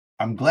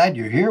I'm glad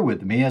you're here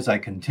with me as I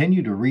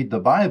continue to read the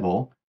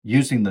Bible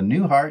using the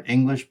New Heart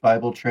English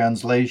Bible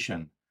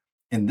Translation.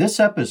 In this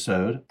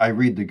episode, I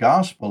read the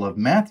Gospel of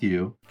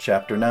Matthew,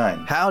 chapter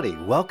 9. Howdy,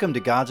 welcome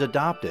to God's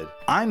Adopted.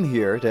 I'm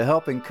here to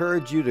help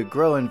encourage you to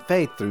grow in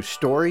faith through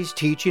stories,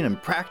 teaching,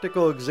 and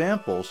practical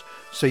examples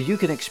so you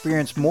can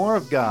experience more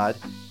of God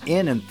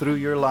in and through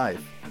your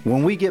life.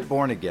 When we get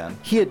born again,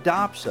 He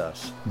adopts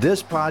us.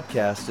 This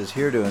podcast is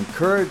here to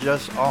encourage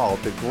us all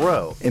to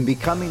grow in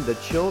becoming the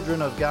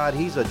children of God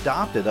He's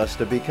adopted us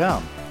to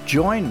become.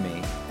 Join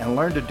me and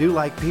learn to do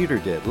like Peter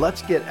did.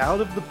 Let's get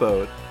out of the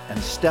boat and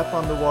step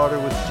on the water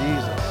with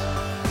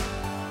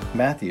Jesus.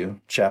 Matthew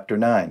chapter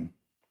 9.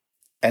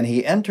 And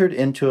he entered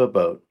into a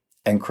boat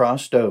and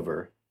crossed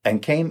over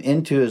and came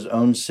into his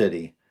own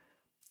city.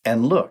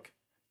 And look,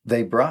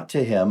 they brought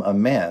to him a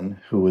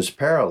man who was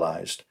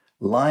paralyzed,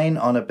 lying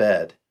on a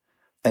bed.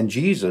 And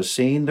Jesus,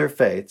 seeing their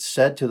faith,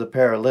 said to the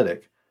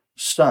paralytic,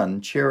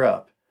 Son, cheer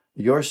up,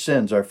 your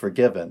sins are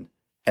forgiven.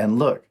 And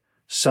look,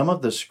 some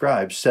of the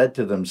scribes said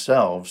to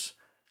themselves,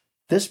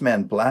 This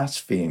man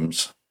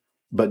blasphemes.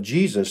 But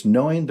Jesus,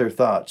 knowing their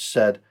thoughts,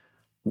 said,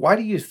 Why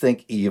do you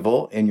think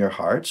evil in your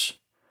hearts?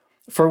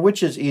 For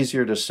which is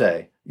easier to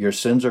say, Your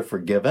sins are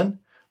forgiven,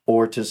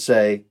 or to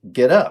say,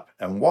 Get up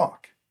and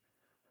walk?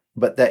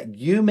 But that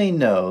you may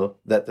know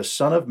that the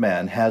Son of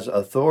Man has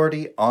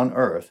authority on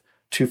earth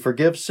to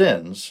forgive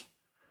sins.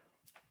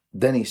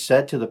 Then he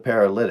said to the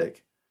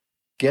paralytic,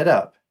 Get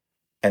up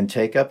and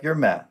take up your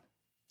mat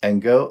and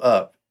go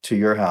up to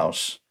your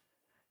house.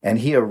 And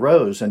he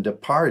arose and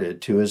departed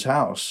to his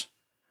house.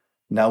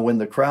 Now when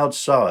the crowd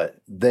saw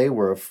it, they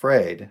were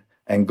afraid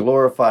and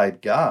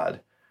glorified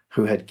God,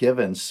 who had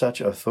given such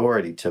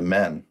authority to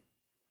men.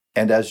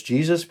 And as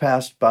Jesus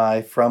passed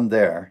by from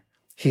there,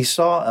 he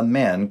saw a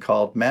man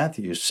called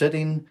Matthew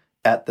sitting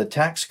at the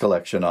tax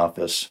collection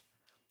office.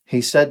 He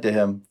said to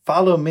him,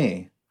 Follow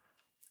me.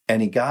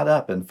 And he got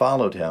up and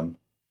followed him.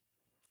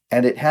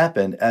 And it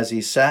happened as he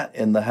sat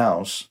in the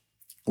house,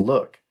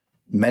 look,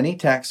 many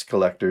tax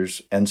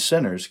collectors and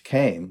sinners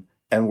came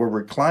and were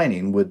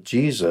reclining with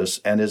Jesus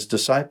and his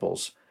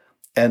disciples.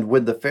 And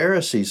when the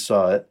Pharisees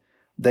saw it,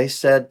 they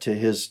said to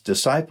his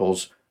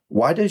disciples,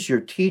 Why does your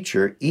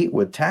teacher eat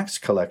with tax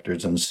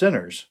collectors and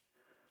sinners?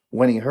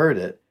 When he heard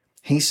it,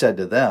 he said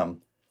to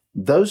them,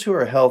 Those who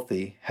are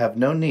healthy have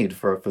no need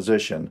for a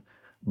physician,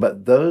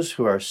 but those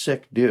who are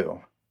sick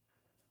do.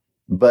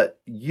 But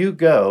you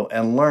go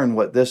and learn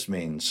what this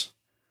means.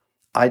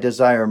 I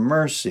desire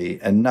mercy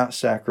and not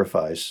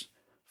sacrifice,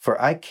 for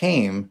I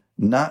came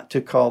not to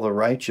call the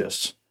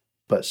righteous,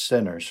 but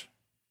sinners.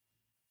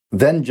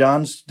 Then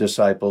John's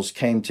disciples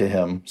came to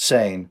him,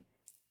 saying,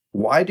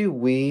 Why do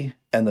we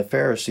and the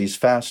Pharisees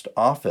fast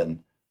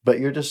often, but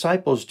your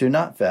disciples do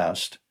not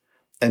fast?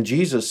 And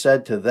Jesus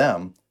said to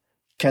them,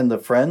 Can the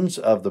friends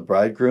of the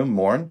bridegroom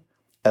mourn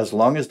as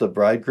long as the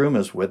bridegroom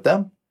is with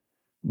them?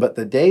 But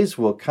the days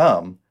will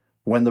come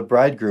when the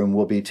bridegroom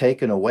will be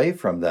taken away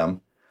from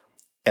them,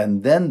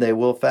 and then they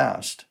will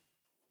fast.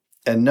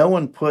 And no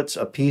one puts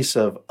a piece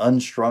of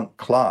unshrunk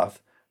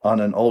cloth on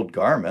an old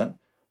garment,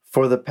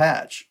 for the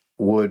patch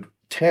would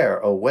tear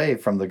away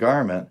from the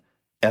garment,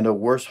 and a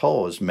worse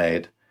hole is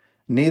made.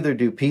 Neither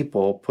do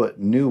people put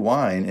new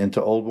wine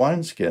into old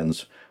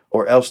wineskins,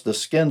 or else the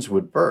skins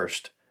would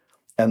burst,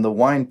 and the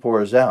wine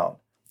pours out,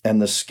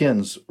 and the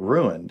skins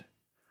ruined.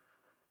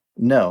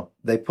 No,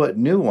 they put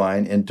new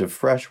wine into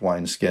fresh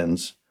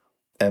wineskins,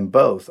 and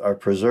both are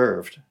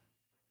preserved.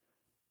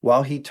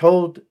 While he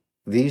told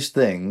these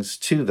things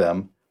to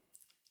them,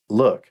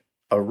 look,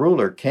 a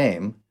ruler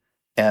came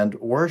and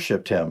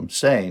worshipped him,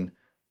 saying,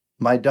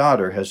 My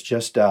daughter has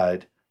just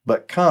died,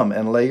 but come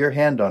and lay your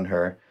hand on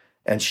her,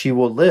 and she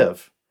will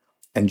live.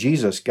 And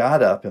Jesus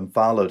got up and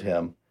followed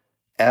him,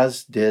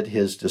 as did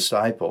his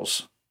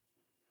disciples.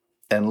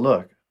 And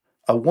look,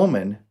 a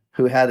woman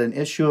who had an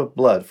issue of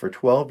blood for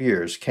 12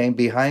 years came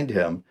behind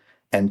him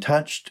and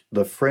touched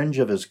the fringe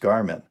of his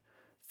garment.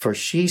 For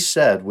she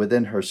said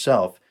within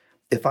herself,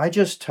 If I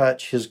just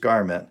touch his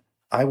garment,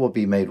 I will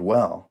be made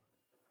well.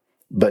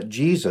 But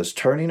Jesus,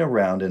 turning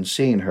around and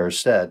seeing her,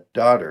 said,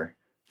 Daughter,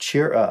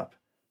 cheer up.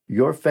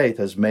 Your faith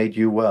has made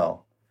you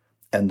well.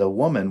 And the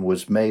woman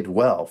was made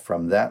well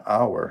from that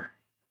hour.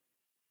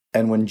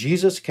 And when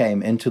Jesus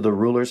came into the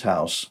ruler's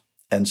house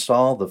and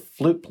saw the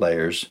flute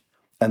players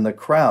and the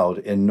crowd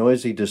in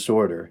noisy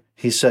disorder,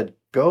 he said,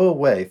 Go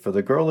away, for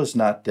the girl is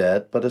not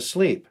dead, but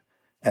asleep.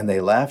 And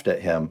they laughed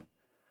at him.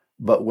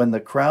 But when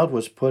the crowd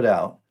was put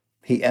out,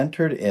 he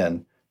entered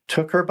in,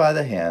 took her by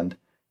the hand,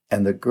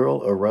 and the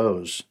girl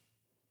arose.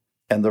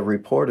 And the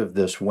report of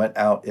this went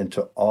out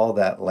into all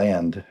that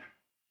land.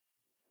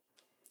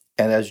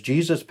 And as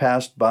Jesus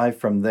passed by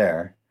from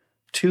there,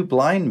 2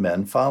 blind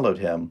men followed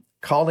him,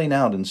 calling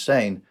out and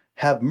saying,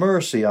 Have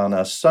mercy on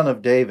us, Son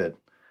of David.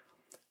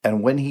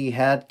 And when he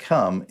had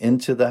come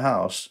into the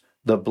house,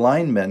 the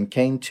blind men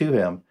came to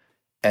him,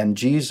 and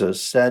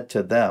Jesus said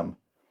to them,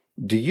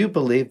 Do you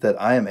believe that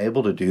I am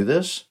able to do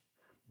this?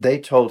 They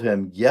told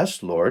him,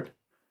 Yes, Lord.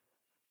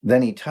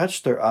 Then he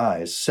touched their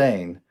eyes,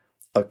 saying,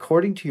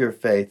 according to your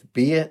faith,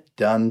 be it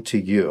done to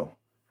you."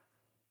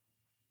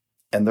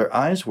 And their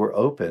eyes were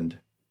opened,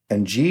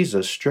 and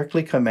Jesus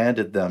strictly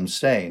commanded them,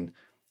 saying,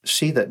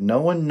 "See that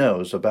no one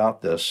knows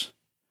about this."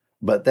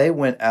 But they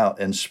went out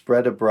and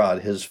spread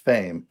abroad his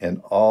fame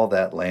in all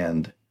that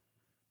land.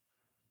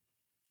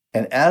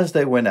 And as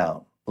they went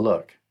out,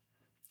 look,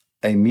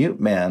 a mute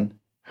man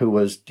who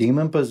was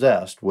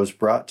demon-possessed was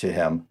brought to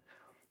him.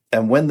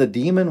 And when the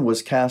demon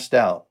was cast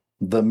out,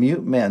 the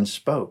mute man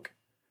spoke,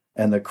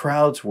 and the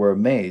crowds were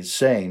amazed,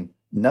 saying,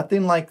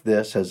 "Nothing like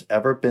this has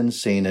ever been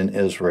seen in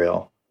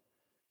Israel."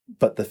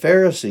 But the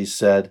Pharisees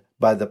said,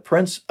 "By the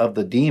prince of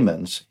the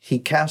demons, he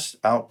casts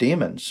out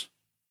demons."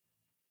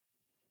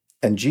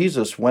 And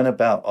Jesus went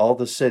about all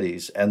the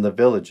cities and the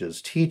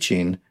villages,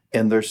 teaching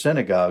in their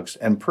synagogues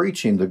and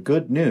preaching the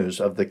good news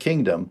of the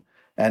kingdom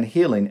and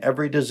healing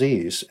every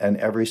disease and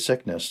every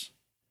sickness.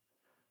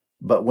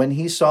 But when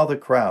he saw the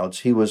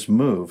crowds, he was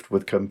moved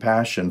with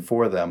compassion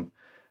for them,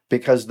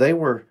 because they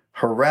were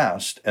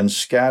harassed and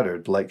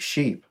scattered like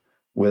sheep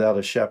without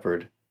a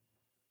shepherd.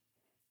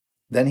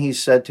 Then he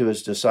said to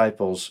his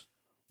disciples,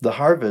 "The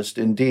harvest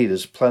indeed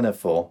is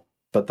plentiful,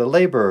 but the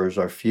laborers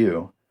are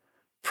few.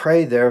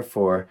 Pray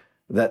therefore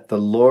that the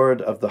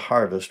Lord of the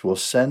harvest will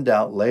send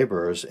out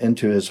laborers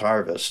into his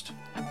harvest."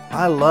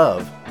 I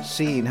love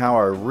seeing how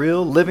our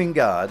real living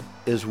God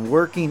is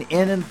working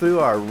in and through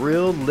our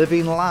real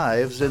living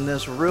lives in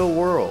this real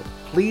world.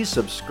 Please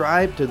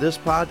subscribe to this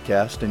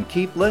podcast and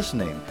keep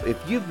listening. If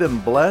you've been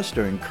blessed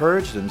or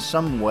encouraged in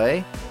some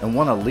way and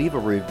want to leave a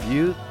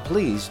review,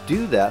 please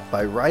do that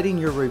by writing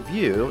your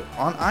review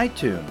on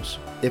iTunes.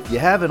 If you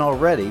haven't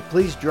already,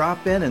 please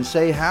drop in and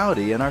say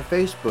howdy in our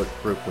Facebook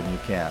group when you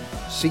can.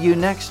 See you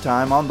next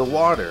time on The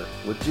Water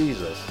with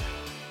Jesus.